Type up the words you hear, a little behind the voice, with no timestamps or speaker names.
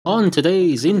On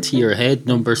today's Into Your Head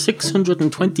number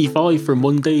 625 for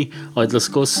Monday, I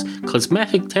discuss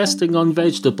cosmetic testing on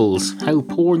vegetables, how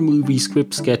porn movie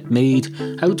scripts get made,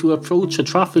 how to approach a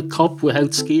traffic cop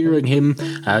without scaring him,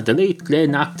 the late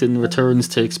Glenn Acton returns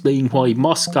to explain why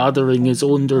moss gathering is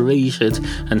underrated,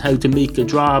 and how to make a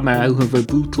drama out of a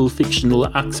brutal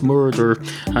fictional axe murder,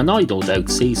 and I no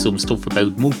doubt say some stuff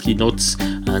about monkey nuts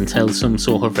and tell some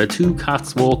sort of a two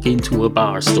cats walk into a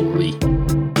bar story.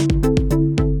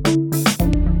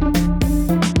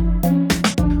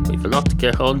 Lot to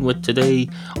get on with today.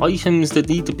 Items that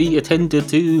need to be attended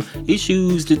to,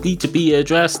 issues that need to be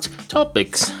addressed,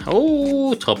 topics.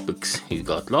 Topics. You've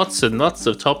got lots and lots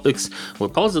of topics. We're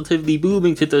positively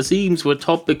booming to the seams with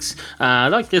topics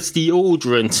like this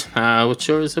deodorant, which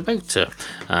I was about to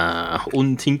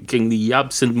unthinkingly,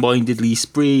 absent-mindedly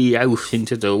spray out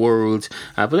into the world.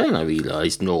 But then I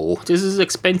realised, no, this is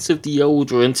expensive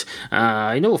deodorant.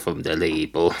 I know from the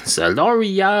label. It's a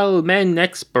L'Oreal Men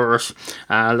Expert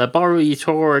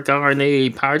Laboratoire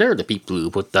Garnier Par. They're the people who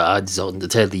put the ads on the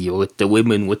telly with the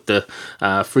women with the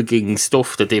frigging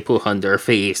stuff that they put on their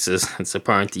faces. It's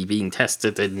apparently being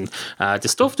tested, and the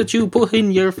stuff that you put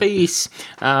in your face,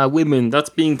 women, that's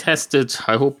being tested,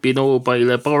 I hope you know, by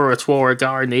Laboratoire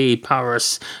Garnier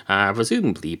Paris,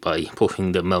 presumably by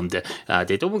putting them on the...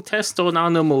 they don't test on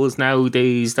animals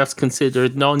nowadays, that's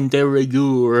considered non-de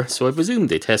rigueur, so I presume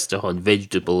they test it on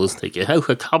vegetables. They get out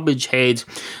a cabbage head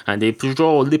and they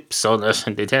draw lips on it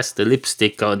and they test the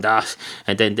lipstick on that,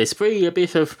 and then they spray a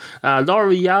bit of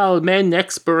L'Oreal Men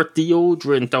Expert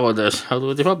deodorant on it,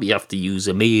 although they probably have to use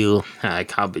a male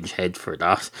cabbage head for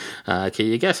that. Can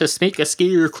you make a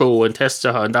scarecrow and test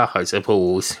it on that, I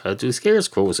suppose? Do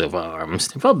scarecrows have arms?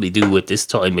 They probably do at this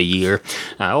time of year.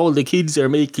 All the kids are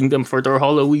making them for their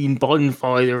Halloween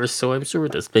bonfires, so I'm sure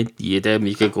there's plenty of them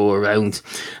you could go around.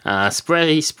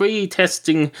 Spray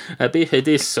testing a bit of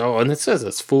this on. It says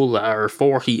it's full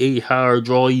 48-hour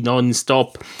dry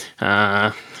non-stop.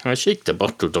 I shake the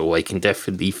bottle though, I can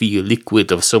definitely feel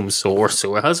liquid of some sort,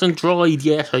 so it hasn't dried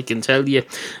yet, I can tell you.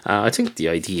 I think the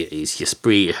idea is you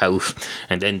spray it out,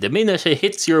 and then the minute it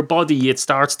hits your body, it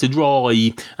starts to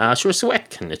dry. Sure,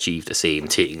 sweat can achieve the same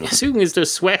thing. As soon as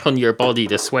there's sweat on your body,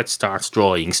 the sweat starts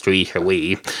drying straight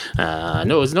away.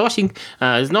 No, there's nothing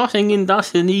in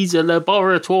that that needs a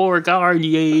Laboratoire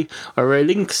Garnier or a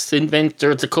Lynx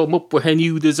inventor to come up with a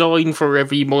new design for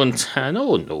every month.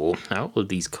 No, all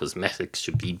these cosmetics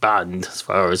should be banned as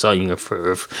far as I'm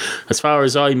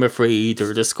afraid.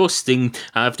 They're disgusting.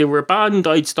 If they were banned,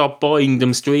 I'd stop buying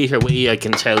them straight away, I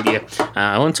can tell you.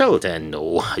 Until then,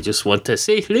 no. I just want to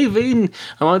live in.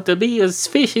 I want to be as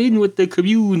fit in with the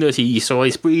community, so I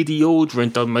spray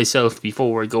deodorant on myself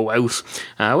before I go out.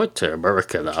 I went to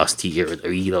America last year and I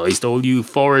realised all you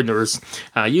foreigners,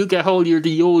 you get all your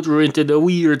deodorant in a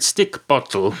weird stick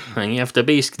bottle, and you have to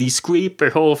basically scrape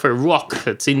it off a rock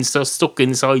that's stuck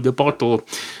inside the bottle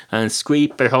and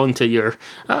scrape it onto your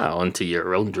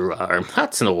underarm.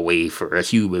 That's no way for a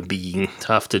human being to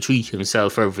have to treat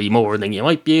himself every morning. You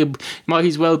might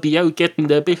as well be out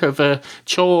getting a bit of a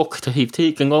chalk that you've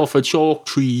taken off a chalk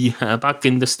tree back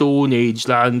in the Stone Age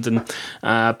land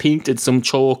and painted some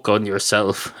chalk on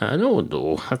yourself.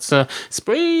 No, that's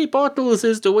spray bottles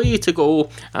is the way to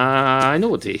go. I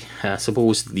know they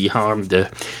supposedly harm the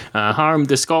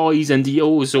skies and the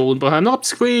ozone, but I'm not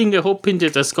spraying it up into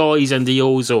the skies and the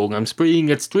ozone. I'm spraying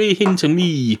it straight into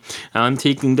me. I'm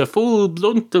taking the full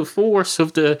blunt of force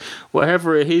of the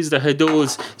whatever it is that it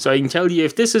does. So I can tell you,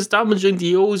 if this is damaging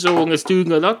the ozone, it's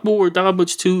doing a lot more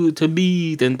damage to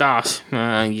me than that.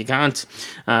 You can't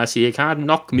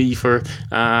knock me for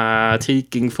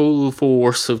taking full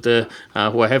force of the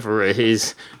whatever it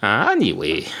is.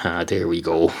 Anyway, there we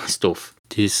go. Stuff.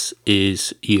 This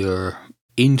is your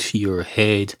Into Your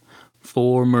Head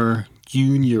former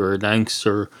junior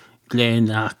announcer Glenn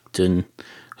Acton,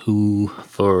 who,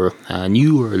 for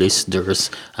newer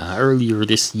listeners, earlier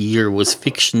this year was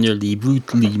fictionally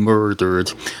brutally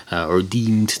murdered, or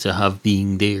deemed to have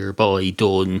been thereby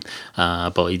done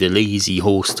by the lazy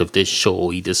host of this show.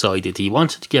 He decided he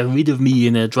wanted to get rid of me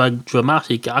in a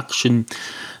dramatic action,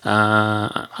 in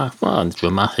a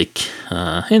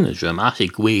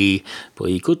dramatic way, but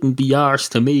he couldn't be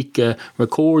arsed to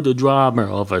record a drama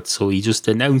of it, so he just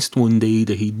announced one day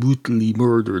that he brutally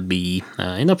murdered me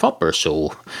in a proper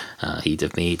show. He'd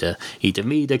have made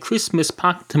a Christmas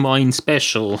pantomime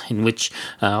special in which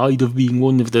I'd have been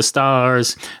one of the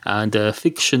stars, and a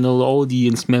fictional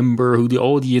audience member who the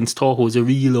audience thought was a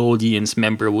real audience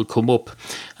member would come up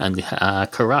and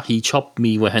karate chop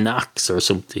me with an axe or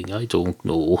something. I don't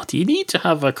know. Do you need to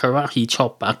have a karate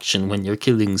chop action when you're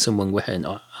killing someone with an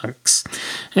thanks.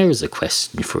 Here's a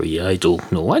question for you. I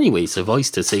don't know. Anyway, suffice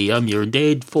to say, I'm your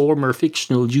dead former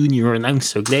fictional junior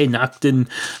announcer, Glenn Acton.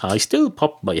 I still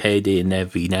pop my head in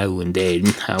every now and then.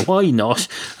 Why not?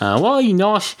 Why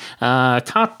not?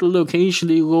 Cat will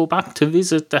occasionally go back to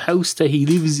visit the house that he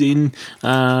lives in.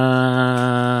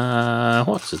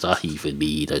 What does that even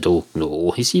mean? I don't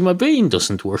know. You see, my brain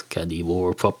doesn't work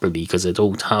anymore properly because I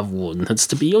don't have one. It's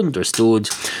to be understood.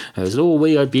 There's no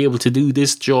way I'd be able to do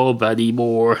this job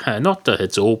anymore. Not that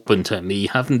it's open to me.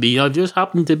 Haven't been. I've just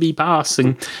happened to be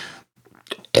passing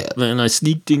when I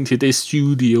sneaked into this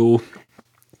studio.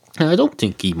 I don't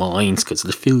think he minds because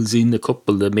it fills in a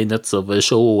couple of minutes of a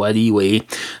show anyway.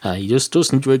 He just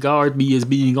doesn't regard me as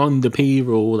being on the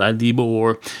payroll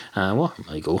anymore. What am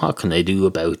I go? How can I do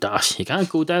about that? You can't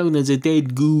go down as a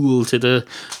dead ghoul to the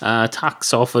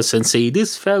tax office and say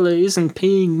this fella isn't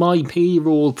paying my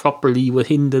payroll properly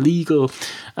within the legal,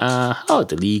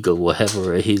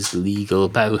 whatever it is, the legal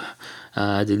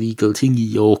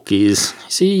thingy yoke is.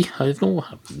 See, I haven't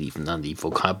even any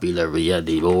vocabulary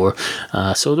anymore.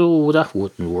 So no, that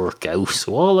wouldn't work out.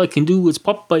 So all I can do is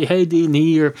pop my head in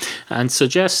here and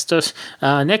suggest that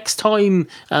next time,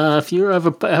 if you're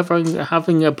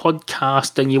having a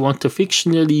podcast and you want to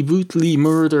fictionally brutally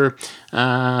murder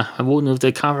one of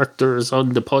the characters on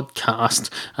the podcast,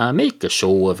 make a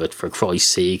show of it for Christ's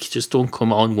sake. Just don't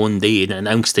come on one day and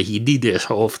announce that he did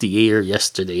it off the air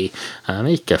yesterday.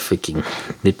 Make a freaking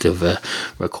bit of a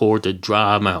recorded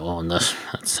drama on it.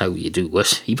 That's how you do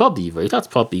it. That's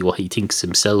probably what he thinks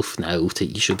himself now that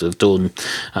he should have done.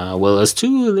 Well, it's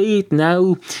too late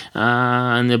now,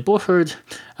 and a buttered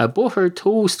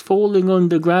toast falling on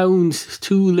the ground.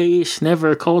 Too late.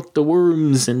 Never caught the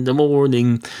worms in the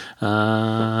morning.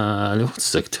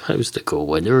 How's the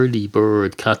go? An early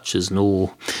bird catches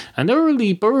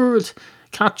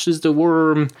the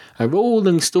worm. A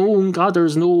rolling stone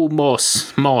gathers no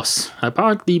moss.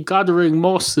 Apparently gathering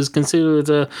moss is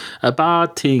considered a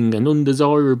bad thing, an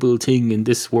undesirable thing in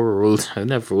this world. I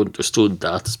never understood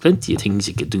that. There's plenty of things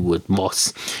you could do with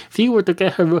moss. If you were to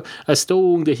get a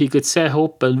stone that you could set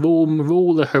up and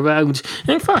roll it around.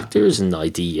 In fact, there's an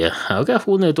idea. I'll get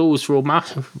one of those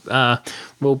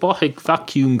robotic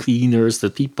vacuum cleaners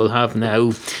that people have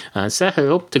now and set it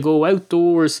up to go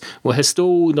outdoors with a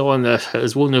stone on it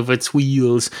as one of its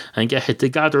wheels and get it to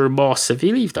gather moss. If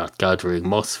you leave that gathering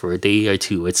moss for a day or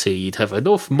two, I'd say you'd have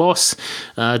enough moss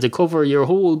to cover your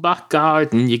whole back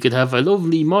garden. You could have a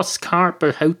lovely moss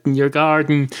carpet out in your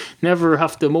garden, never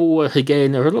have to mow it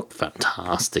again. It would look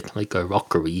fantastic, like a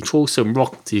rockery. Throw some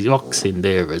rocks in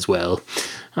there as well.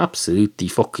 Absolutely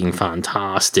fucking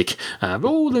fantastic.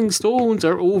 Rolling stones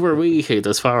are overrated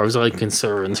as far as I'm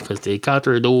concerned because they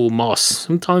gather no moss.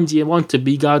 Sometimes you want to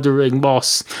be gathering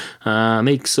moss.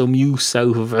 Make some use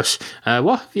out of it.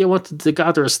 What if you wanted to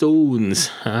gather stones?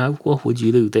 What would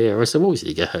you do there? I suppose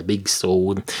you get a big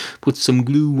stone, put some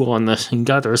glue on it and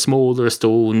gather smaller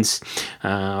stones.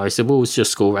 I suppose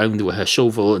just go around with a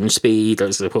shovel and spade, I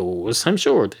suppose. I'm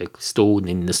sure the stone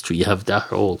industry have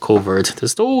that all covered. The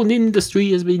stone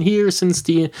industry has been here since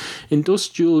the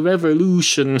Industrial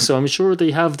Revolution, so I'm sure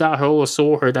they have that all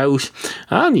sorted out.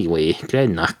 Anyway,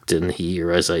 Glenn Acton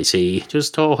here, as I say.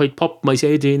 Just thought I'd pop my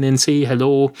head in and say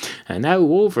hello. And now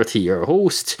over to your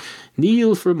host,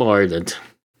 Neil from Ireland.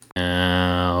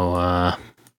 Now,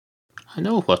 I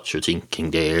know what you're thinking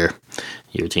there.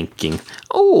 You're thinking,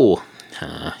 you're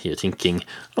thinking,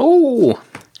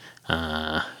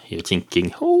 you're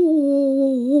thinking,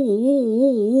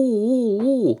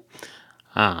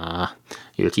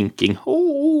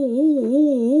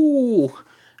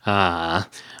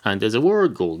 and there's a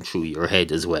word going through your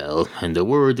head as well, and the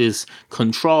word is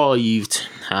contrived.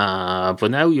 But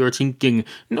now you're thinking,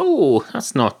 no,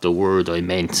 that's not the word I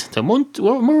meant. The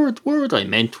word I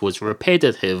meant was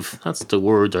repetitive. That's the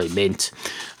word I meant.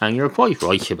 And you're quite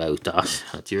right about that.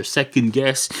 At your second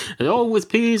guess, it always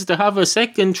pays to have a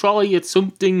second try at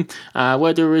something,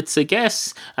 whether it's a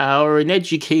guess or an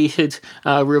educated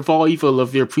revival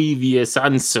of your previous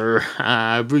answer,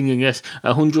 bringing it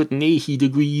 180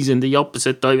 degrees in the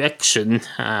opposite direction.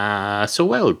 So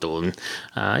well done.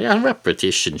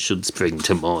 Repetition should spring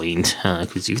to mind,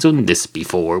 because you've done this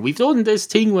before. We've done this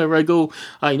thing where I go,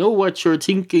 I know what you're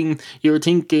thinking, I've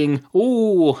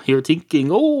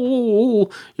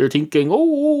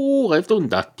done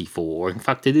that before. In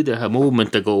fact, I did it a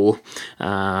moment ago.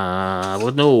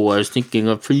 But no, I was thinking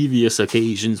of previous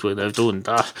occasions when I've done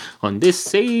that on this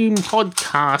same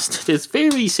podcast,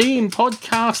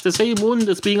 the same one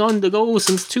that's been on the go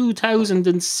since since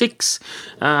 2006.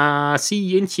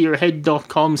 See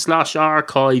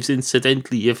intoyourhead.com/archives,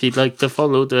 incidentally, if you'd like to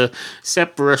follow the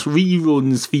separate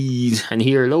reruns feed and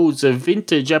hear loads of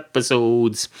vintage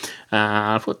episodes.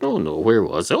 But no, where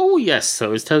was I? Oh yes, I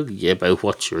was telling you about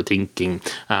what you're thinking.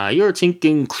 You're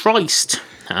thinking Christ.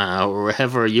 Or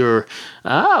wherever your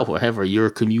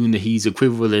community's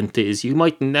equivalent is, you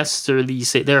mightn't necessarily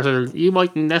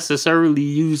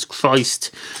use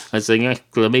Christ as an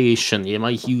exclamation. You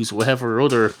might use whatever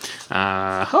other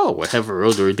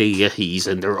deities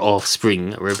and their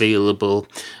offspring are available.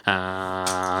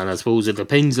 And I suppose it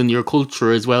depends on your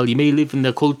culture as well. You may live in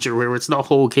a culture where it's not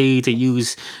okay to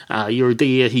use your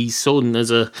deity's son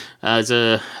as a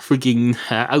frigging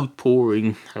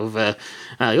outpouring of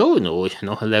you're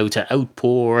not allowed to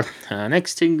outpour.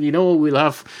 Next thing you know, we'll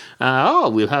have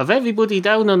everybody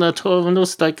down on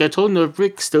us like a ton of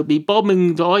bricks. They'll be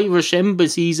bombing the Irish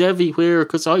embassies everywhere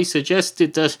because I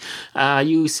suggested that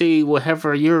you say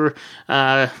whatever your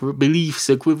beliefs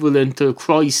equivalent to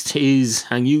Christ is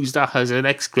and use that as an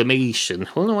exclamation.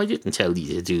 Well, no, I didn't tell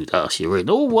you to do that. You're in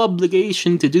no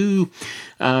obligation to do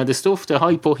the stuff that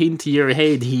I put into your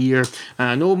head here.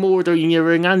 No more than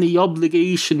you're in any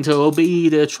obligation to obey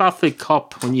the traffic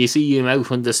cop when you see him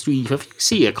out on the street. If you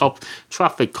see a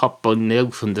traffic cop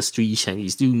out on the street and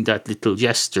he's doing that little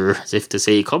gesture as if to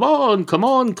say, come on.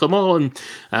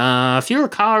 If your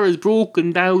car is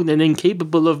broken down and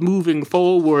incapable of moving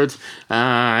forward,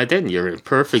 then you're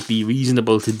perfectly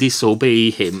reasonable to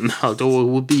disobey him. Although it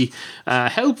would be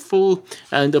helpful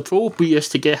and appropriate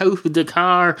to get out of the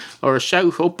car or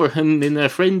shout up at him in a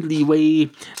friendly way.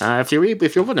 If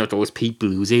you're one of those people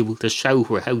who's able to shout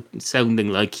without sounding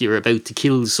like you're about to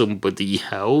kill somebody,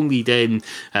 only then.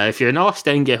 If you're not,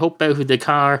 then get up out of the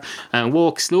car and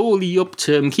walk slowly up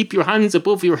to him. Keep your hands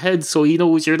above your head so he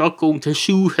knows you're not going to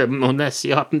shoot him unless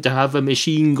you happen to have a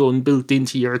machine gun built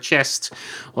into your chest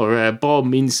or a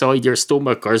bomb inside your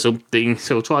stomach or something.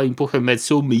 So try and put him at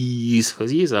some ease,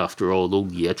 because he is, after all,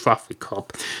 only a traffic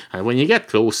cop. And when you get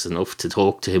close enough to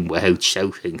talk to him without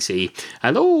shouting, say,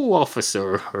 hello,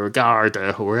 officer, or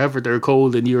Garda, or wherever they're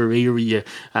called in your area.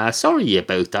 Sorry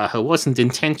about that. I wasn't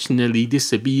intentionally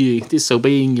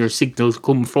disobeying your signal to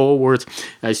come forward.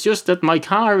 It's just that my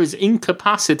car is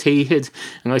incapacitated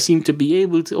and I seem to be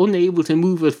unable to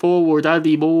move it forward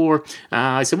anymore.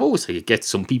 I suppose I could get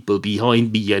some people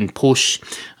behind me and push.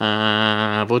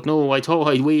 But no, I thought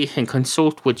I'd wait and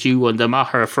consult with you on the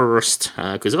matter first.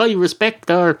 Because I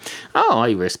respect our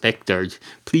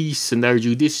police and our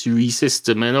judiciary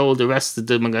system and all the rest of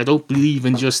them, and I don't believe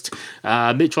in just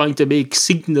trying to make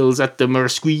signals at them or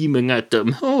screaming at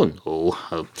them. Oh no,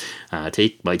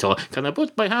 take my time. Can I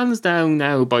put my hands down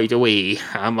now, by the way?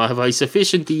 Have I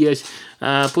sufficiently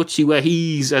put you at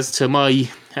ease as to my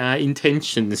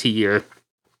intentions here?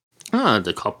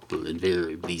 The cop will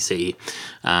invariably say,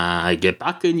 get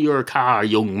back in your car,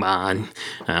 young man.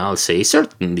 I'll say,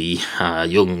 certainly,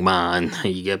 young man.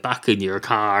 You get back in your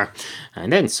car.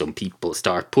 And then some people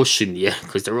start pushing you,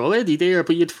 because they're already there,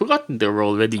 but you'd forgotten they're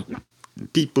already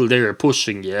people there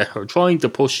pushing you or trying to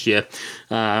push you,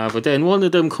 but then one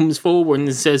of them comes forward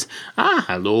and says,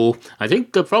 hello, I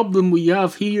think the problem we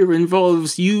have here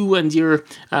involves you and your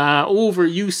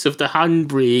overuse of the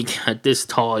handbrake at this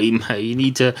time. You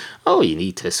need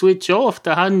to switch off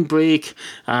the handbrake,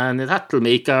 and that'll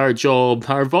make our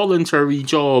voluntary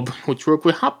job, which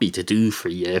we're happy to do for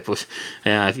you, but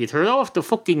if you turn off the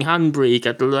fucking handbrake,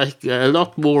 it'll like a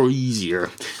lot more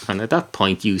easier. And at that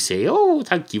point you say, oh,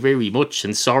 thank you very much,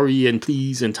 and sorry and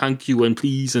please and thank you and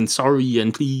please and sorry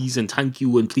and please and thank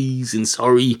you and please and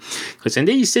sorry. Because in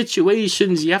these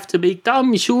situations you have to make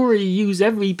damn sure you use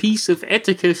every piece of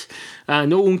etiquette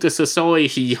known to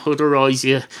society, otherwise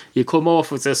you come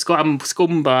off as a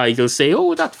scumbag. You'll say,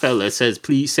 oh, that fella said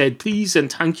please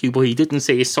and thank you, but he didn't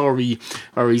say sorry,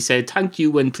 or he said thank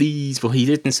you and please, but he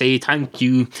didn't say thank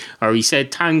you, or he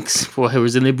said thanks, but it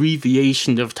was an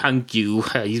abbreviation of thank you.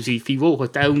 If he wrote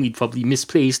it down, he'd probably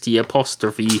misplace the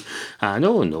apostrophe.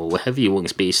 No,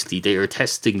 everyone's basically there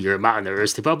testing your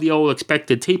manners. They probably all expect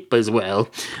a tip as well.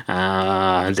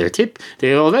 They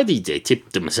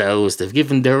tipped themselves. They've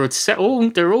given their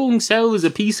own selves a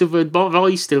piece of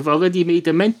advice. They've already made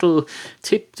a mental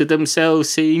tip to themselves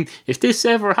saying, if this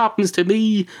ever happens to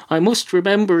me, I must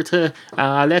remember to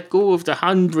let go of the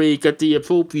handbrake at the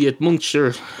appropriate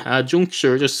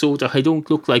juncture, just so that I don't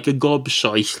look like a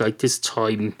gobshite like this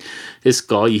time. This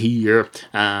guy here. here,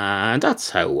 and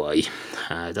that's how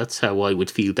I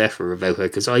would feel better about it,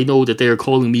 because I know that they're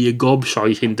calling me a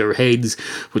gobshite in their heads,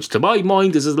 which to my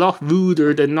mind is a lot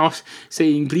ruder than not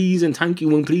saying please and thank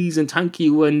you and please and thank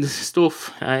you and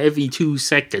stuff every 2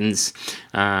 seconds.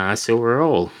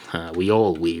 So we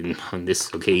all win on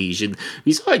this occasion.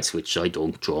 Besides which, I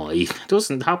don't drive. It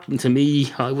doesn't happen to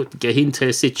me. I wouldn't get into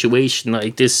a situation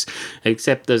like this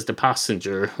except as the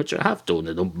passenger, which I have done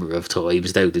a number of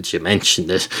times now that you mentioned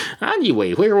it.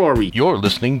 Anyway, where are we? You're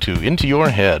listening to Into Your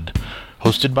Head,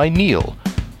 hosted by Neil,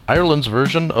 Ireland's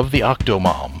version of the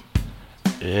Octomom.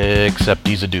 Except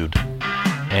he's a dude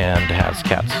and has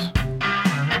cats.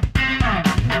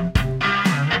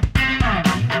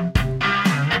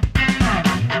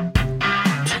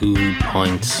 2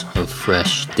 pints of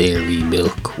fresh dairy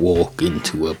milk walk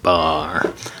into a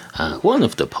bar. One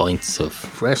of the pints of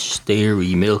fresh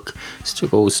dairy milk is to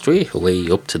go straight away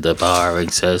up to the bar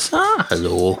and says,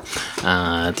 hello,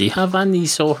 do you have any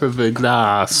sort of a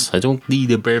glass? I don't need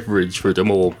a beverage for the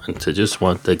moment, I just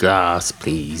want the glass,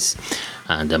 please.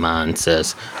 And the man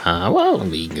says, well, I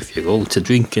mean, if you go to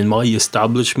drink in my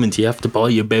establishment, you have to buy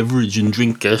a beverage and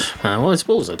drink it. Well, I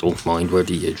suppose I don't mind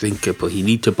whether you drink it, but you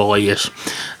need to buy it.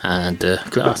 And the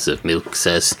glass of milk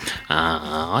says,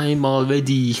 I'm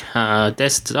already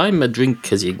destined. I'm a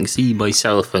drink, as you can see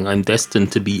myself, and I'm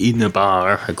destined to be in a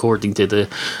bar, according to the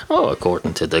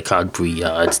Cadbury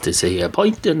ads, to say 1.5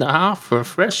 pints for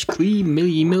fresh cream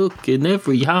milk in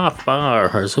every half bar,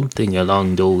 or something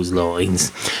along those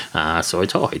lines. So I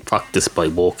thought I'd practice by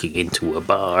walking into a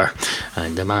bar,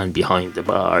 and the man behind the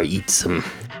bar eats them.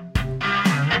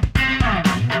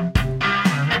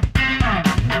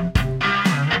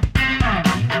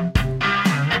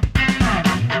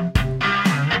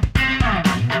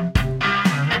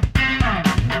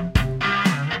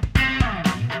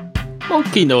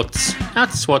 Monkey nuts,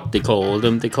 that's what they call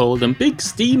them. They call them big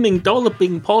steaming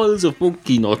dolloping piles of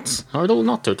monkey nuts. Although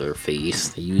not to their face,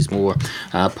 they use more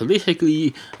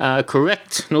politically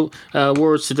correct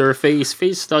words to their face.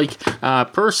 Face like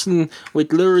person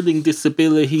with learning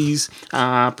disabilities,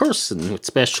 person with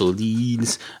special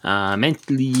needs,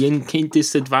 mentally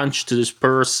disadvantaged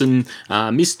person,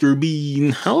 Mr.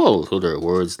 Bean, all other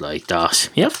words like that.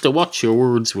 You have to watch your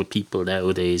words with people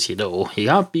nowadays, you know. You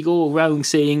can't be going around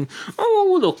saying,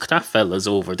 oh, look, that fella's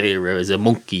over there is a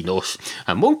monkey nut.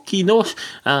 A monkey nut,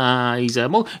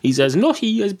 he's as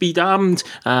nutty as be damned.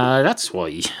 That's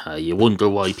why you wonder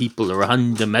why people are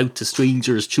handing them out to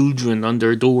strangers' children on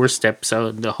their doorsteps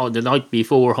on the night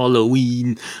before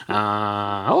Halloween.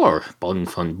 Or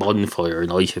bonfire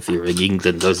night if you're in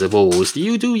England, I suppose. Do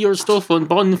you do your stuff on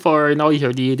bonfire night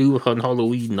or do you do it on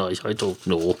Halloween night? I don't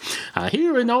know.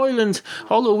 Here in Ireland,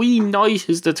 Halloween night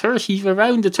is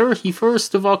around the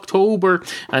 31st of October,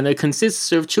 and it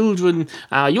consists of children,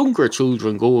 younger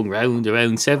children, going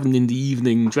around 7 in the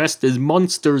evening, dressed as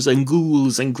monsters and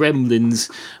ghouls and gremlins,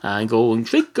 and going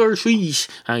trick or treat,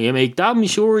 and you make damn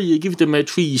sure you give them a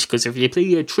treat, because if you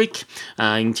play a trick,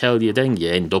 I can tell you, then you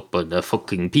end up on the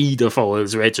fucking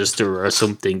paedophiles register or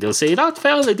something. They'll say, that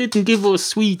fella didn't give us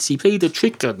sweets, he played a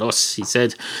trick on us. He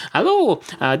said, hello,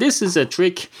 this is a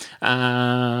trick.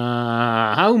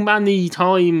 How many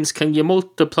times can you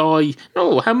multiply?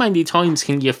 No, how many times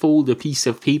can you fold a piece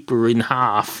of paper in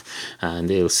half? And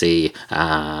they'll say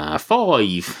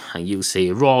 5, and you'll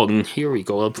say wrong. Here we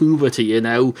go, I'll prove it to you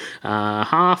now.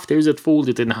 Half, there's it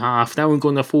folded in half. Now I'm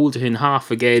going to fold it in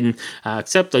half again,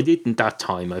 except I didn't that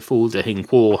time. I folded it in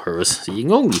quarters. So you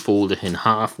can only fold it in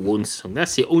half once,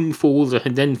 unless you unfold it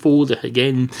and then fold it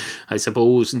again, I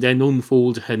suppose, and then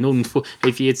unfold it and unfold.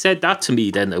 If you had said that to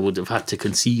me, then I would have had to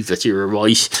conceive that you were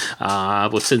right.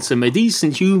 But since I'm a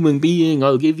decent human being,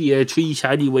 I'll give you a treat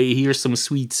anyway. Here's some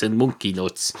sweets and monkey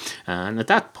nuts. And at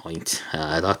that point,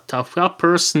 that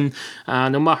person,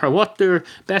 no matter what their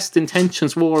best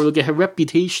intentions were, will get a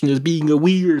reputation as being a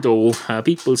weirdo.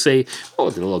 People say, oh,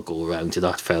 they'll all go around to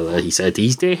that fella. He said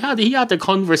he had a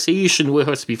conversation with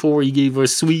us before he gave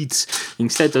us sweets,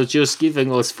 instead of just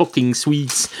giving us fucking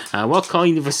sweets. What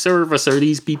kind of a service are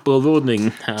these people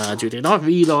running? Do they not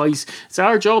realise it's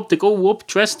our job to go up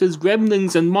dressed as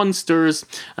gremlins and monsters,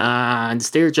 and it's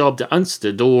their job to answer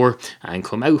the door and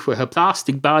come out with a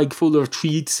plastic bag full of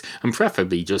treats, and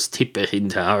preferably just tip it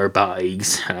into our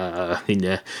bags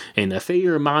in a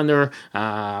fair manner,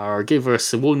 or give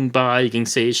us one bag and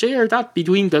say, share that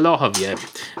between the lot of you.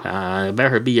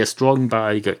 Better be a strong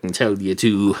bag, I can tell you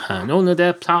too. None of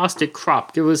that plastic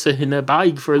crap. Give us it in a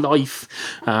bag for life.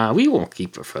 We won't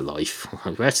keep it for life.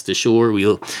 Rest assured,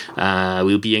 we'll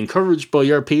be encouraged by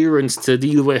our parents to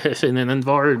deal with it in an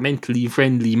environmentally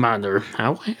friendly manner.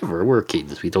 Whatever whatever, we're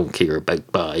kids, we don't care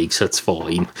about bags, that's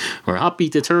fine. We're happy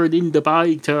to turn in the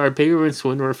bag to our parents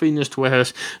when we're finished with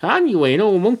it. Anyway,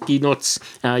 no, monkey nuts,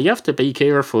 you have to be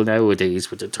careful nowadays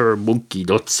with the term monkey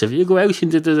nuts. If you go out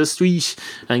into the street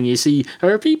and you see,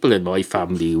 there are people in my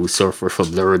family who suffer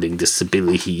from learning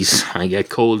disabilities. I get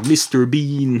called Mr.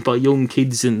 Bean by young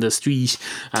kids in the street,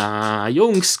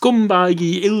 young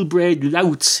scumbaggy, ill-bred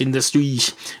louts in the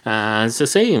street. It's the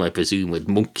same, I presume, with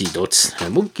monkey nuts.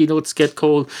 Monkey nuts get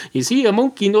called. You see a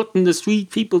monkey nut in the street,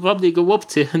 people probably go up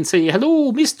to and say,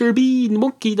 "Hello, Mr. Bean,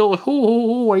 monkey nut. Ho, ho,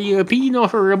 ho, are you a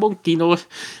peanut or a monkey nut?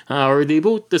 Are they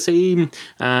both the same?"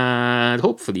 And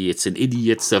hopefully it's an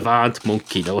idiot savant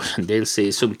monkey nut, and they'll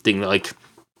say something like,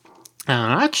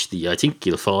 actually, I think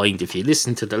you'll find if you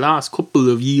listen to the last couple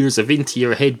of years of Into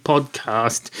Your Head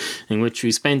podcast, in which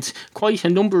we spent quite a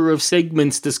number of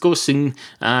segments discussing,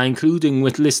 including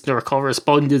with listener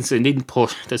correspondence and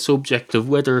input, the subject of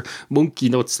whether monkey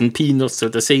nuts and peanuts are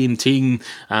the same thing,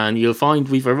 and you'll find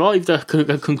we've arrived at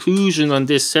a conclusion on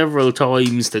this several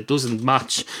times that doesn't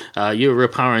match your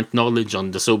apparent knowledge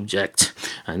on the subject,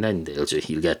 and then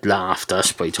he'll get laughed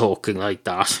at by talking like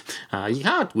that. You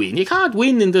can't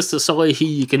win in this society.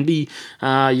 You can be,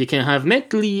 you can have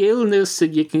mentally illness,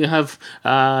 and you can have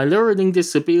learning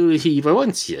disability, but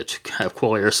once you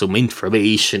acquire some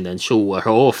information and show it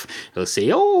off, they'll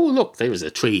say, "Oh, look, there's a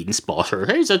train spotter.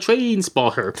 There's a train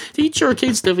spotter. Teach your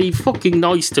kids to be fucking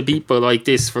nice to people like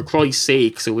this, for Christ's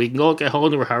sake, so we can all get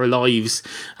on with our lives."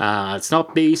 It's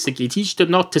not basic. You teach them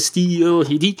not to steal.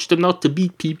 You teach them not to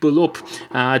beat people up.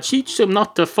 Teach them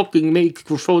not to fucking make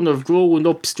fun of growing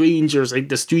up strangers in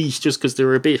the street just because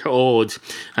they're a bit odd.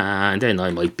 And then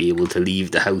I might be able to leave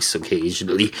the house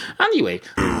occasionally. Anyway.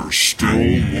 There's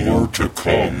still more to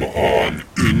come on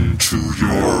Into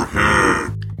Your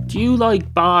Head. Do you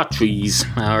like batteries,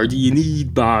 or do you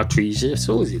need batteries? I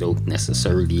suppose you don't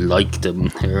necessarily like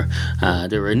them. They're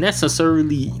a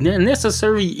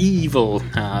necessary evil.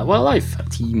 Well, I've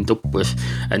teamed up with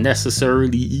a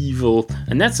necessary evil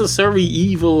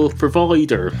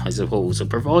provider, I suppose, a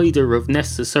provider of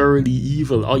necessarily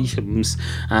evil items.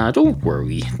 Don't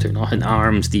worry, they're not an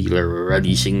arms dealer or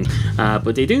anything,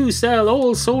 but they do sell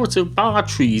all sorts of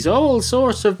batteries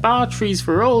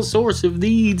for all sorts of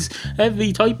needs,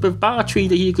 every type of battery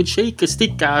that you could shake a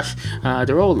stick at.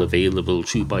 They're all available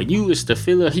through my newest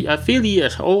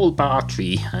affiliate, All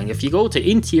Battery. And if you go to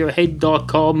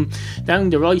intoyourhead.com, down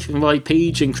the right of my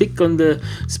page, and click on the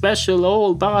special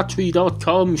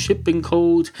allbattery.com shipping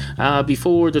code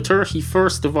before the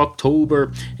 31st of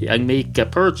October, and make a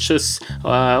purchase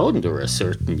under a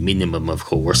certain minimum, of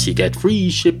course, you get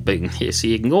free shipping. So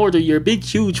you can order your big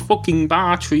huge fucking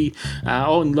battery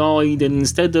online, and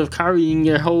instead of carrying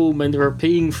it home and or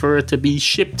paying for it to be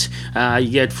shipped, you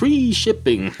get free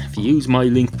shipping if you use my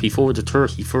link before the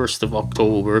 31st of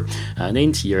October. And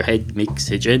Into Your Head makes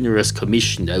a generous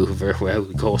commission out of it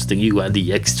without costing you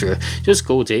any extra. Just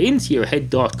go to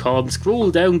intoyourhead.com, scroll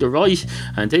down the right,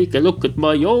 and take a look at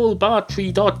my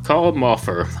allbattery.com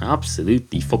offer.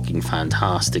 Absolutely fucking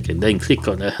fantastic. And then click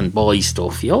on it and buy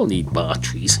stuff. You all need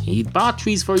batteries. You need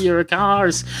batteries for your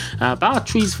cars,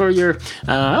 batteries for your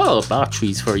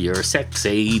sex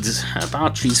aids,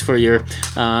 batteries for your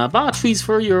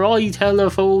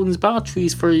iTelephones,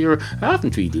 batteries for your... I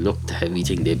haven't really looked at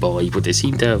everything they buy, but they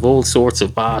seem to have all sorts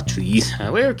of batteries.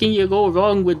 Where can you go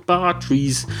wrong with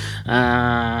batteries?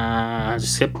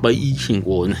 Except by eating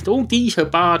one. Don't eat a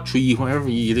battery, whatever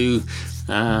you do.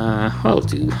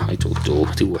 I don't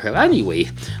know. Anyway,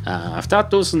 if that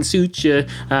doesn't suit you,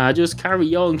 just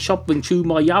carry on shopping through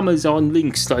my Amazon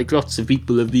links like lots of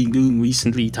people have been doing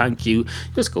recently, thank you.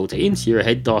 Just go to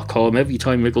intoyourhead.com every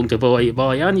time you're going to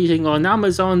buy anything on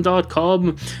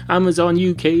Amazon.com, Amazon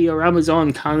UK or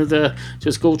Amazon Canada.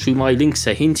 Just go through my links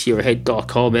at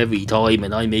intoyourhead.com every time,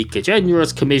 and I make a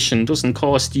generous commission. Doesn't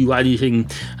cost you anything.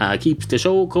 Keeps the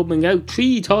show coming out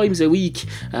 3 times a week,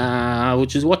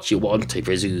 which is what you want, I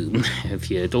presume.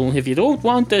 If you don't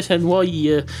want it, and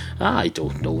why, I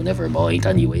don't know, never mind.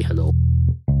 Anyway, hello.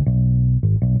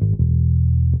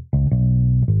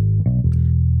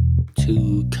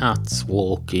 Two cats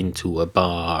walk into a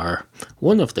bar.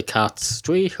 One of the cats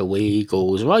straight away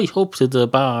goes right up to the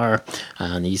bar,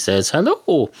 and he says,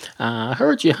 "Hello, I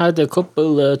heard you had a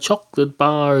couple chocolate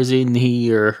bars in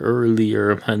here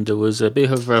earlier, and there was a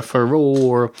bit of a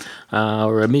furore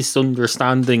or a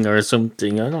misunderstanding or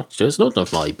something. It's none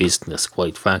of my business,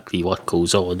 quite frankly, what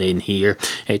goes on in here.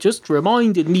 It just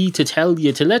reminded me to tell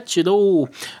you, to let you know,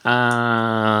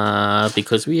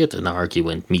 because we had an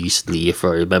argument recently, if I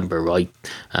remember right,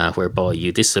 whereby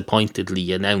you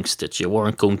disappointedly announced that you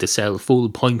weren't going to sell full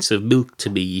pints of milk to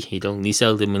me. You'd only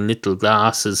sell them in little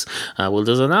glasses. Well,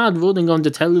 there's an ad running on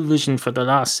the television for the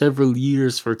last several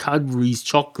years for Cadbury's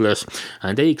chocolate,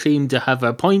 and they claim to have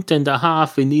a pint and a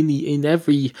half in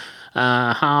every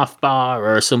half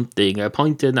bar or something, a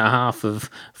pint and a half of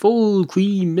full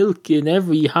cream milk in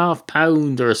every half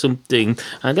pound or something.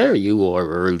 And there you were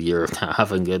earlier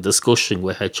having a discussion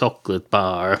with a chocolate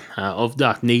bar of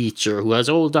that nature who has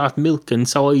all that milk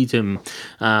inside him,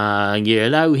 and you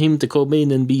allow him to come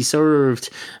in and be served.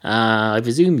 I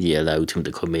presume you allowed him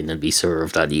to come in and be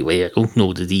served anyway. I don't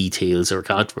know the details or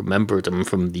can't remember them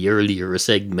from the earlier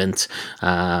segment.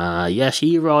 Yes,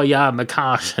 here I am, a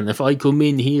cat, and if I come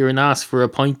in here and ask for a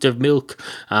pint of milk,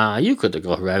 you could have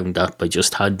got around that by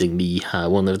just handing me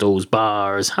one of those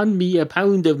bars. Hand me a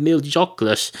pound of milk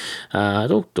chocolate. I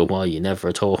don't know why you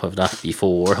never thought of that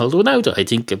before, although now that I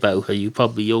think about it, you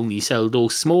probably only sell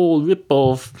those small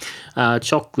rip-off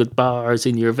chocolate bars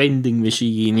in your vending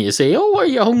machine. You say, oh, are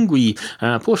you hungry?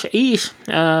 Put 8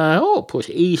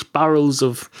 barrels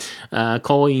of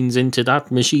coins into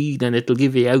that machine and it'll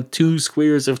give you out 2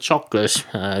 squares of chocolate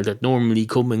that normally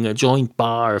come in a joint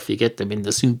bar if you get them in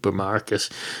the supermarket.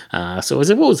 So I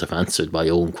suppose I've answered my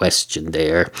own question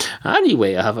there.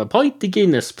 Anyway, I have a pint of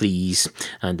Guinness, please.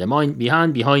 And the man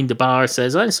behind the bar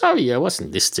says, I'm sorry, I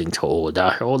wasn't listening to all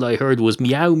that. All I heard was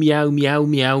meow, meow, meow,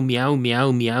 meow, meow,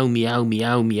 meow, meow, meow,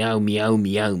 meow, meow, meow,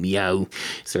 meow, meow.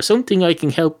 Is there something I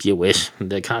can help you with?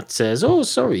 And the cat says, oh,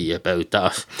 sorry about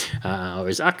that. I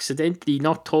was accidentally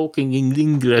not talking in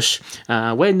English.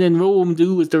 When in Rome,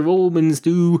 do as the Romans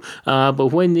do.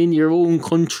 But when in your own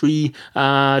country,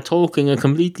 talking a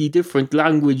completely different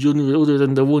language other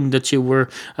than the one that you were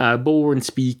born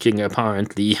speaking,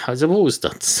 apparently. I suppose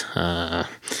that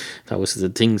was the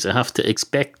things I have to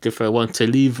expect if I want to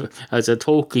live as a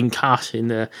talking cat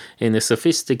in a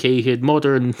sophisticated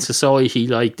modern society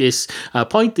like this. A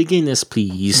pint of Guinness,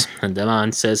 please. And the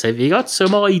man says, have you got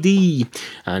some ID?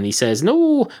 And he says,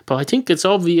 no, but I think it's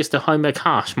obvious that I'm a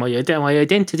cat. My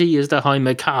identity is that I'm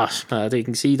a cat. They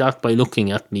can see that by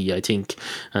looking at me, I think.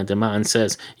 And the man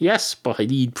says, yes, but I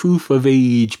need proof of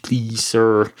age, please,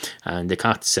 sir. And the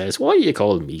cat says, why are you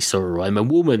calling me sir? I'm a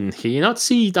woman. Can you not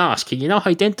see that? Can you not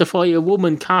identify a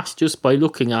woman cat just by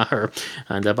looking at her?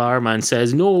 And the barman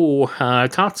says, no,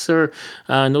 cats are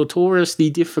notoriously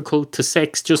difficult to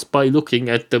sex just by looking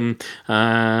at them.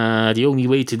 The only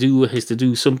way to do is to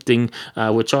do something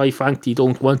which I frankly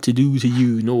don't want to do to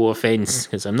you, no offence,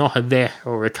 because I'm not a vet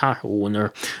or a cat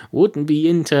owner. Wouldn't be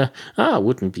into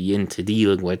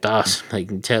dealing with that, I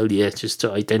can tell you, just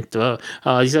to identify.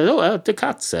 He says, the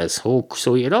cat says, oh,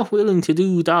 so you're not willing to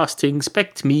do that, to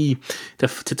expect me to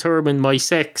determine my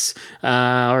sex,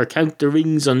 or count the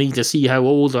rings on me to see how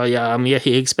old I am. Yeah,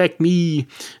 you expect me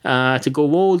to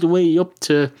go all the way up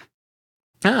to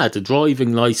the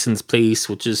driving licence place,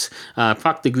 which is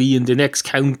practically in the next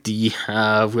county.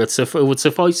 It would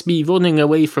suffice me running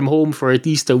away from home for at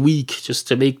least a week just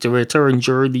to make the return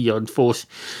journey on foot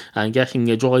and getting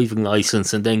a driving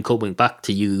licence and then coming back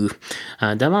to you.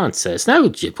 And the man says, now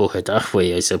that you put it that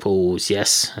way, I suppose,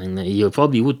 yes. And you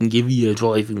probably wouldn't give you a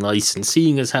driving licence,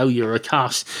 seeing as how you're a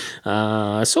cat.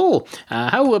 So,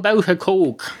 how about a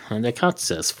Coke? And the cat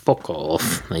says, fuck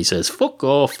off. And he says, fuck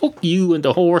off, fuck you and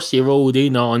the horse you rode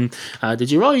in on. Did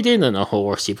you ride in on a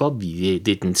horse? You probably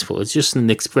didn't, but it's just an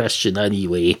expression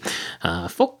anyway.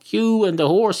 Fuck you and the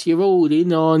horse you rode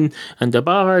in on, and the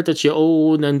bar that you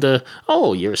own, and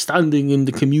you're standing in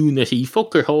the community.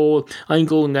 Fucker all. I'm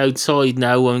going outside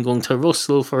now. I'm going to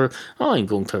rustle for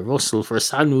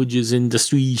sandwiches in the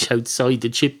street outside the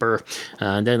chipper,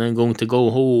 and then I'm going to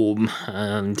go home,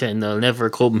 and then I'll never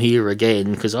come here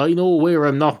again, because I know where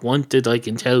I'm not wanted, I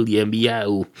can tell you.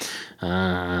 Meow.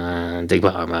 And the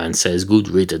barman says, good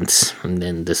riddance. And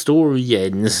then the story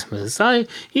ends. As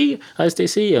they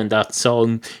say on that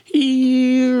song,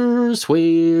 here's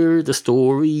where the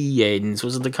story ends.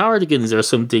 Was it the Cardigans or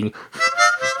something?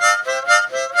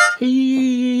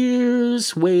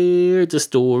 Here's where the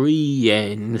story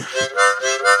ends.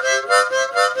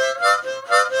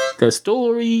 The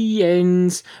story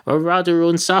ends rather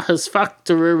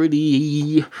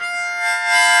unsatisfactorily.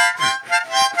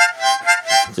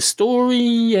 The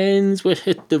story ends with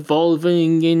it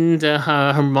devolving into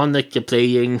harmonica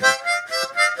playing.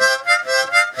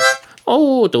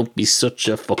 Oh, don't be such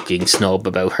a fucking snob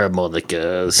about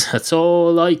harmonicas. That's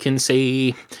all I can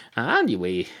say.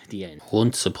 Anyway, the end.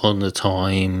 Once upon a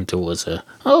time, there was a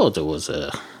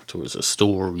there was a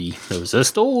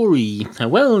story, a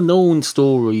well-known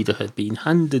story that had been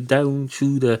handed down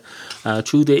through the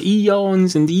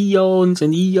eons and eons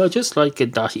and eons, just like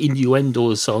that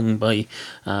innuendo song by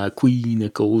Queen.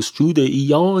 It goes through the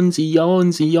eons,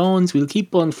 we'll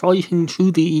keep on fighting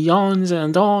through the eons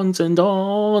and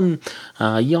on.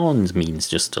 Eons means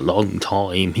just a long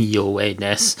time,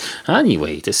 E-O-N-S.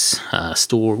 Anyway, this as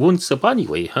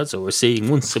I was saying,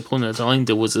 once upon a time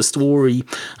there was a story,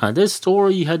 and this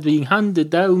story had been handed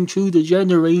down through the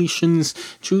generations,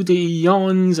 through the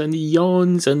eons and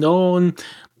on.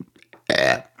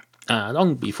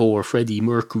 Long before Freddie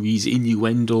Mercury's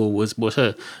innuendo was but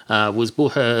a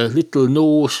little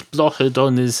note blotted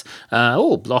on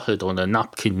a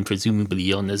napkin,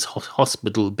 presumably on his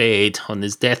hospital bed, on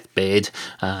his deathbed.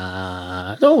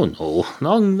 Long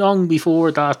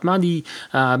before that, many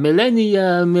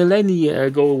millennia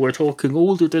ago. We're talking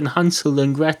older than Hansel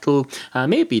and Gretel,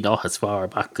 maybe not as far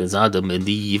back as Adam and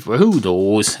Eve, or who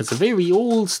knows. It's a very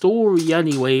old story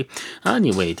anyway.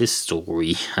 This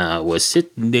story was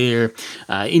sitting there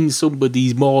in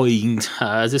somebody's mind.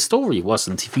 The story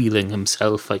wasn't feeling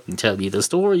himself, I can tell you. The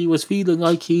story was feeling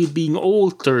like he'd been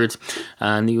altered,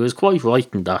 and he was quite right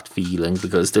in that feeling,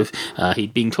 because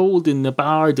he'd been told in the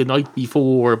bar the night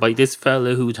before by this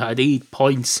fella who'd had 8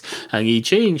 pints, and he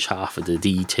changed half of the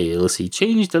details. He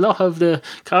changed a lot of the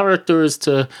characters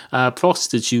to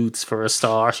prostitutes for a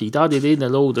start. He'd added in a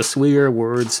load of swear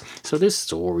words. So this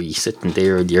story sitting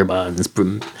there in your man's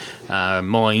mind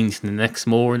the next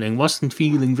morning wasn't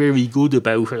feeling very good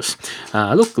about it.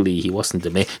 Luckily he wasn't a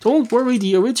man. Don't worry,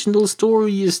 the original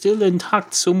story is still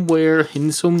intact somewhere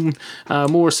in some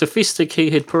more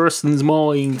sophisticated person's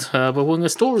mind, but when a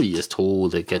story is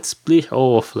told, it gets split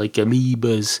off like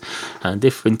amoebas, and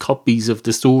different copies of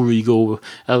the story go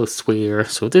elsewhere.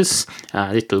 So this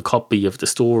little copy of the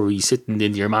story sitting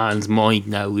in your man's mind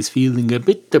now is feeling a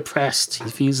bit depressed. He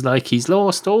feels like he's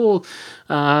lost all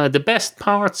the best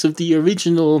parts of the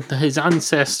original that his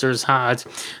ancestors had.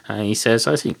 And he says,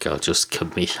 I think I'll just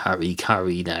commit Harry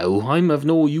Carey now. I'm of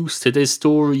no use to this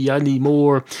story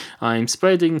anymore. I'm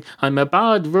a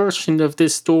bad version of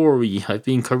this story. I've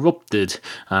been corrupted.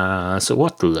 So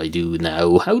what will I do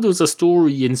now? How does a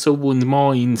story in someone's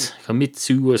mind commit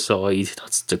suicide?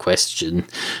 That's the question.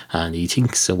 And he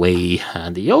thinks away,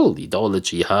 and the only knowledge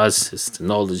he has is the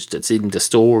knowledge that's in the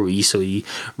story. So he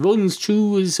runs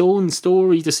through his own story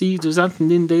to see if there's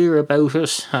anything in there about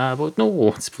it, but no,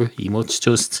 it's pretty much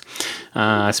just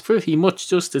a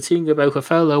thing about a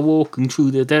fella walking through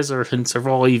the desert and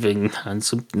surviving, and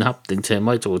something happening to him.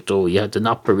 I don't know, he had an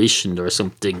apparition or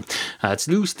something. It's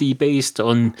loosely based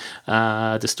on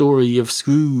the story of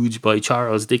Scrooge by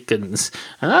Charles Dickens.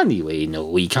 And anyway,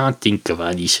 no, he can't think of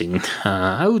anything.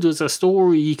 How does a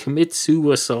story commit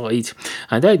suicide?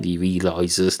 And then he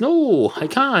realises, no, I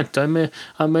can't. I'm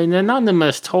an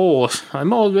inanimate thought.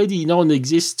 I'm already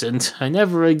non-existent. I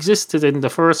never existed in the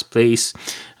first place.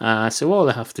 So all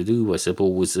I have to do, I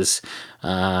suppose, is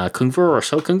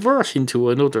convert. I'll convert into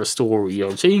another story.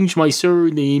 I'll change my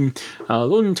surname.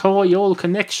 I'll untie all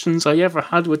connections I ever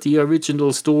had with the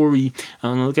original story,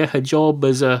 and I'll get a job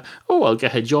as a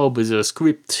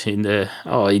script in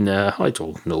I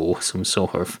don't know, some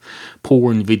sort of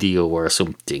porn video or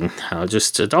something. I'll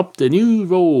just adopt a new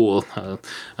role. I'll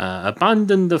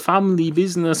abandon the family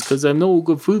business because I'm no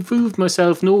good. Proved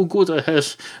myself no good at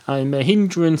it. I'm a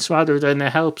hindrance rather than a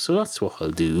help. So that's what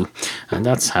I'll do, and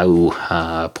that's how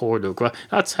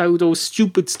that's how those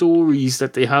stupid stories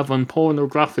that they have on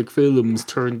pornographic films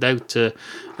turned out to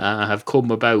have come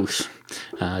about.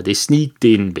 They sneaked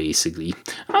in, basically.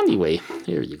 Anyway,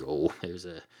 here you go. There's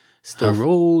a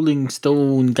rolling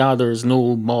stone gathers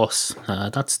no moss.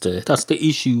 That's the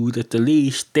issue that the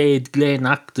late dead Glenn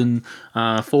Acton,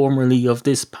 formerly of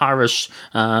this parish,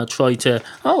 tried to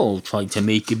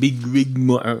make a big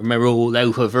rigmarole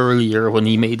out of earlier when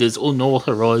he made his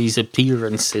unauthorised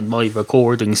appearance in my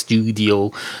recording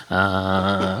studio.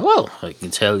 Well, I can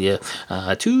tell you,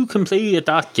 two can play at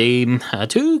that game.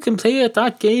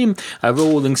 A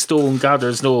rolling stone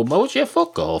gathers no moss. Yeah,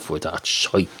 fuck off with that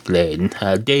shite, Glenn.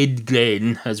 Dead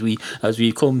Glenn, as we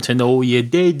come to know you.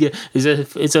 Dead is a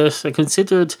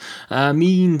considered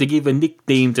mean to give a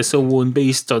nickname to someone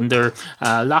based on their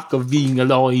lack of being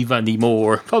alive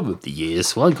anymore. Probably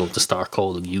is. Well, I'm going to start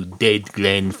calling you Dead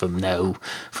Glenn from now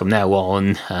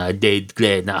on. Dead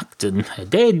Glenn Acton.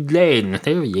 Dead Glenn.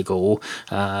 There you go.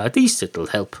 At least it'll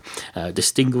help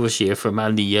distinguish you from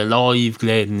any alive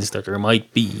Glens that there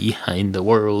might be in the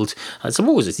world. I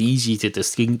suppose it's easy to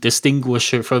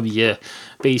distinguish her from you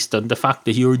based based on the fact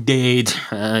that you're dead.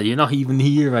 You're not even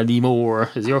here anymore.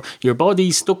 Your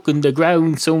body's stuck in the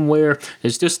ground somewhere.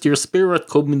 It's just your spirit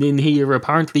coming in here,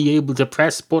 apparently able to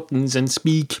press buttons and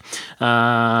speak.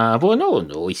 But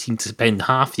no, you seem to spend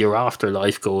half your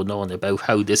afterlife going on about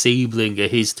how disabling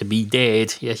it is to be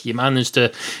dead. Yet you managed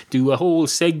to do a whole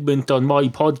segment on my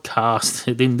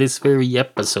podcast in this very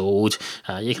episode.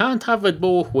 You can't have it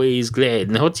both ways,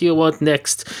 Glenn. What do you want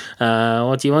next?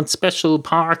 What do you want? Special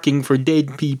parking for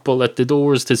dead people at the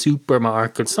doors to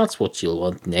supermarkets? That's what you'll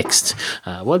want next.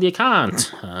 Well, you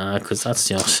can't, because that's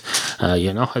just,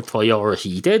 you're not a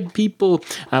priority. Dead people,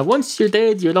 once you're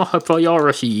dead, you're not a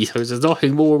priority. There's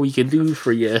nothing more we can do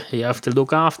for you. You have to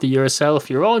look after yourself.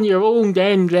 You're on your own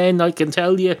then, Glenn, I can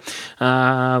tell you.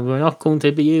 We're not going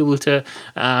to be able to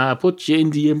put you in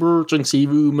the emergency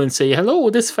room and say, hello,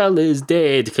 this fella is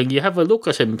dead. Can you have a look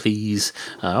at him, please?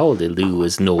 All they'll do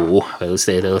is no. They'll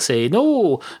say,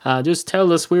 no, just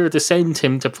tell us where to send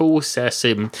him to process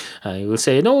him. You'll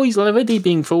say, no, he's already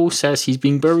being processed. He's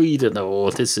being buried. No,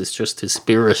 this is just his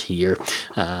spirit here.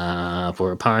 But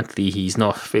apparently he's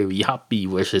not very happy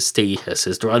with his status.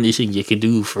 Is there anything you can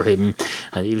do for him?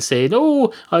 And he'll say,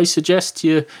 no, I suggest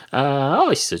you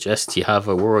have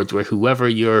a word with whoever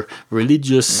your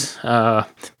religious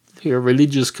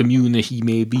community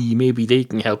may be. Maybe they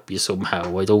can help you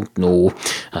somehow. I don't know.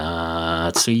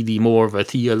 It's really more of a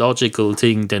theological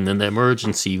thing than an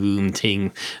emergency room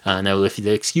thing. Now, if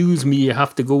you'll excuse me, you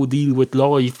have to go deal with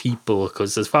live people,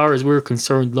 because as far as we're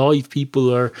concerned, live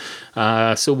people are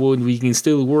someone we can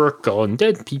still work on.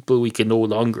 Dead people we can no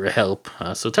longer help.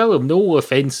 So tell them no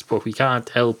offence, but we can't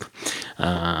help.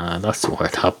 That's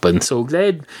what happened. So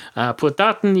Glenn, put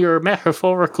that in your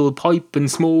metaphorical pipe and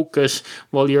smoke it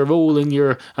while you're rolling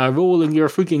your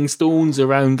freaking stones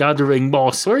around gathering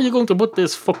moss. Where are you going to put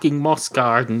this fucking moss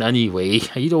garden anyway?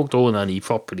 You don't own any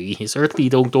property. You certainly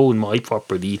don't own my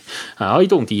property. I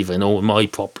don't even own my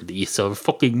property. It's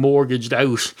fucking mortgaged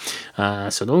out.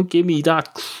 So don't give me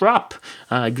that crap.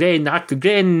 Glenn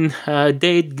Acton,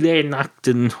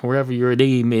 wherever your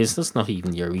name is. That's not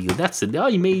even your real. That's it.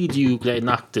 I made you, Glenn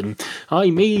Acton.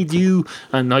 I made you,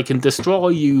 and I can destroy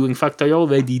you. In fact, I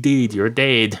already did. You're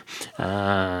dead.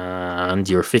 And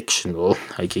you're fictional.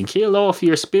 I can kill off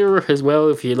your spirit as well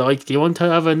if you like. Do you want to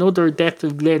have another death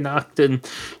of Glenn Acton?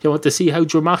 You want to see how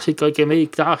dramatic I can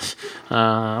make that?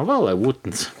 Well, I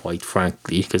wouldn't, quite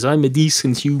frankly, because I'm a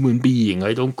decent human being.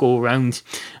 I don't go around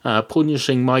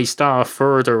punishing my staff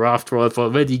further after I've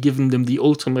already given them the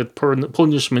ultimate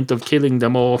punishment of killing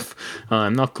them off.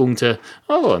 I'm not going to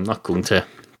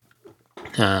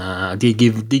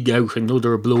dig out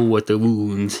another blow at the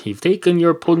wound. You've taken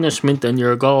your punishment and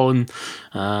you're gone.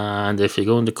 And if you're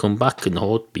going to come back and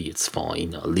haunt me, it's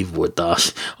fine. I'll live with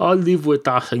that.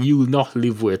 And you'll not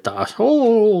live with that.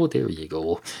 Oh, there you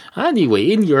go.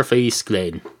 Anyway, in your face,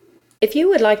 Glenn. If you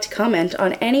would like to comment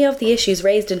on any of the issues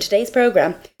raised in today's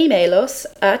programme, email us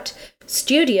at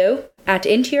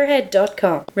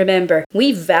studio@intoyourhead.com. Remember,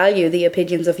 we value the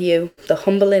opinions of you, the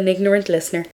humble and ignorant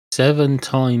listener. 7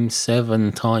 times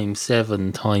 7 times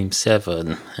 7 times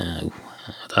 7.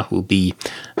 That will be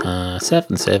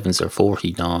 7 sevens are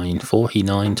 49.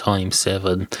 49 times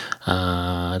 7.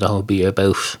 That will be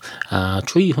about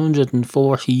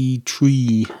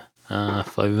 343.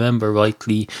 If I remember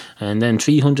rightly, and then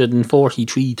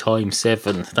 343 times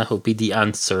 7, that would be the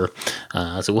answer.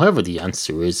 So whatever the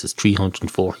answer is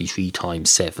 343 times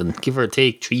 7, give or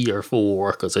take 3 or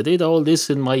 4, because I did all this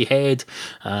in my head.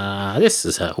 This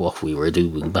is what we were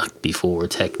doing back before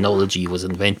technology was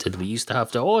invented. We used to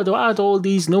have to add all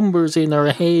these numbers in our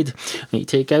head. We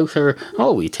take out her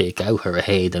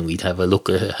head and we'd have a look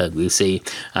at it and we'll say,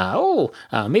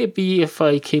 maybe if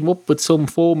I came up with some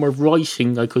form of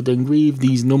writing, I could engrave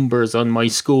these numbers on my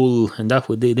skull, and that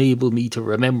would enable me to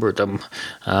remember them.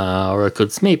 Or I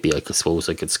could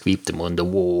scrape them on the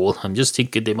wall. I'm just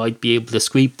thinking they might be able to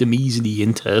scrape them easily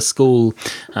into a skull.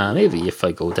 Maybe if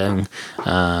I go down,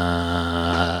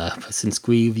 since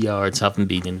graveyards haven't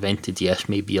been invented yet,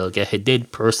 maybe I'll get a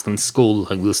dead person's skull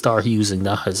and we'll start using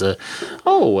that as a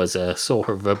sort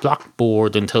of a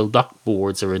blackboard until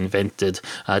blackboards are invented.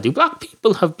 Do black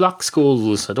people have black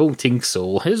skulls? I don't think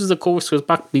so. This, of course, was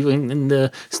back in the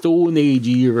Stone Age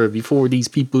era, before these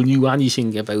people knew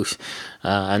anything about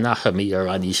anatomy or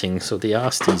anything. So they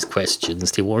asked these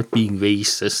questions. They weren't being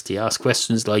racist. They asked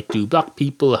questions like, do black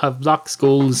people have black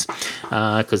skulls?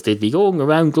 Because they'd be going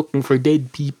around looking for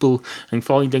dead people and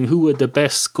finding who had the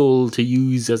best skull to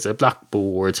use as a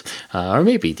blackboard. Or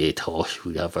maybe they thought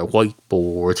we'd have a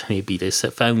whiteboard. Maybe they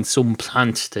found some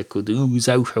plant that could ooze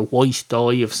out a white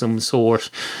dye of some sort,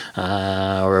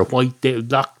 or a black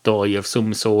dye of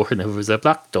some sort. store and there was a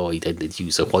black dye, then they'd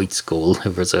use a white skull. If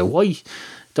there was a white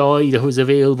dye that was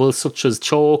available, such as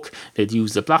chalk, they'd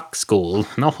use a black skull.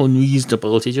 Not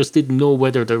unreasonable, they just didn't know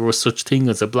whether there was such thing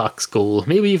as a black skull.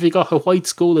 Maybe if you got a white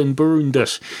skull and burned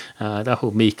it, that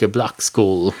would make a black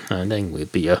skull, and then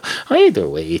would be either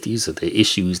way. These are the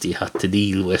issues they had to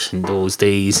deal with in those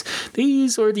days.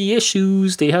 These were the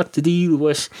issues they had to deal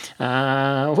with.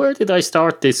 Where did I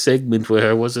start this segment with?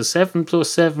 Was it 7 plus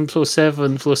 7 plus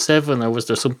 7 plus 7, or was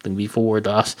there something before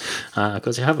that?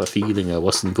 Because I have a feeling I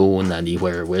wasn't going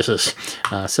anywhere with it.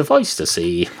 Suffice to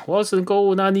say, wasn't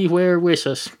going anywhere with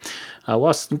it. I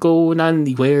wasn't going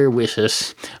anywhere with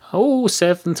it. Oh,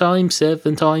 7 times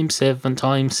 7 times 7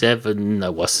 times 7. I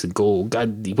wasn't going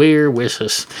anywhere with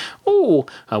it. Oh,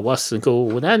 I wasn't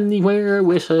going anywhere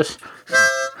with it.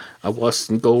 I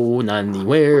wasn't going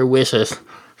anywhere with it.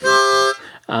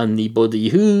 Anybody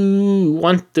who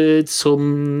wanted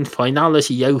some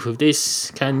finality out of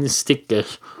this can stick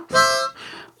it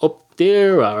up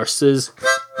their arses.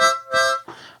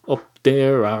 Up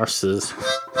their arses.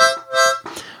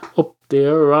 Up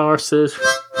their arses.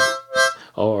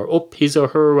 Or up his or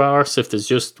her arse if there's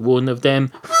just one of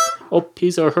them. Up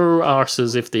his or her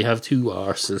arses if they have 2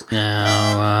 arses.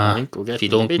 Now, if you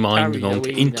don't mind, I'm going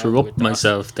to interrupt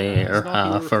myself there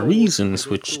for reasons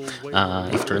which,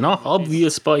 if they're not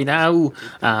obvious by now,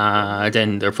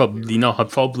 then they're probably not a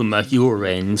problem at your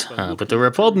end, but they're a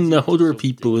problem at other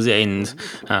people's end,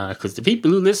 because the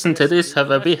people who listen to this have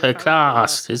a bit of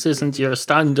class. This isn't your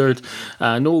standard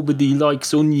nobody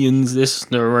likes onions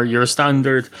listener, or your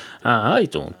standard, I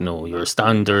don't know, your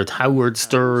standard Howard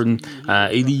Stern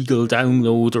illegal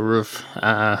downloader of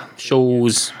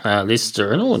shows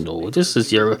lister. No, this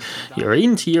is your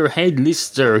into your head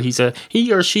lister.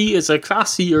 He or she is a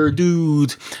classier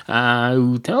dude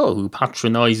who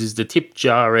patronises the tip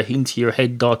jar at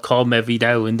intoyourhead.com every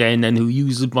now and then, and who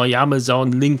uses my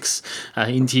Amazon links at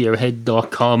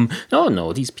intoyourhead.com.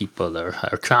 No, these people are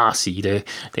classy. They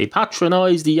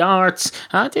patronise the arts.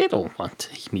 They don't want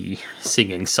me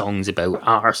singing songs about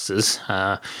arses.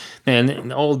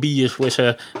 And albeit with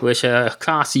a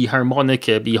classy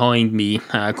harmonica behind me,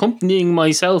 accompanying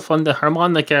myself on the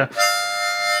harmonica.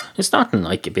 It's nothing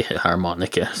like a bit of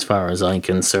harmonica as far as I'm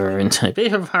concerned. A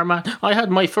bit of I had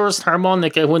my first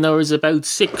harmonica when I was about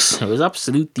 6. It was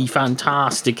absolutely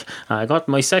fantastic. I got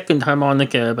my second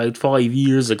harmonica about 5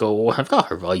 years ago. I've got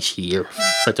her right here.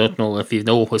 I don't know if you've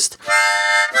noticed.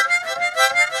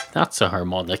 That's a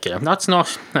harmonica. That's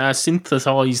not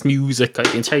synthesized music, I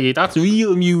can tell you. That's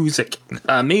real music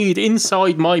made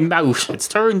inside my mouth. It's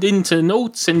turned into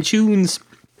notes and tunes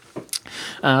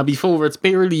before it's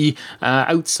barely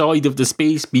outside of the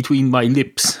space between my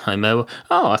lips.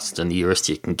 That's the nearest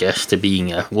you can get to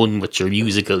being one with your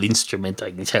musical instrument,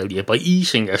 I can tell you, by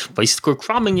eating it, by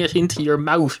cramming it into your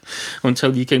mouth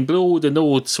until you can blow the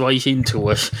notes right into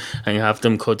it and have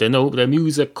them the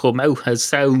music come out as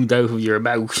sound out of your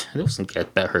mouth. It doesn't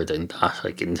get better than that,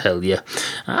 I can tell you.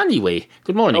 Anyway,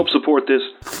 good morning. Help support this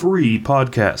free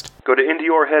podcast. Go to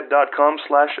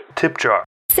indieyourhead.com/tipjar.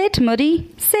 Sit,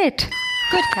 Muddy, sit.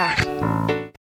 Good cat.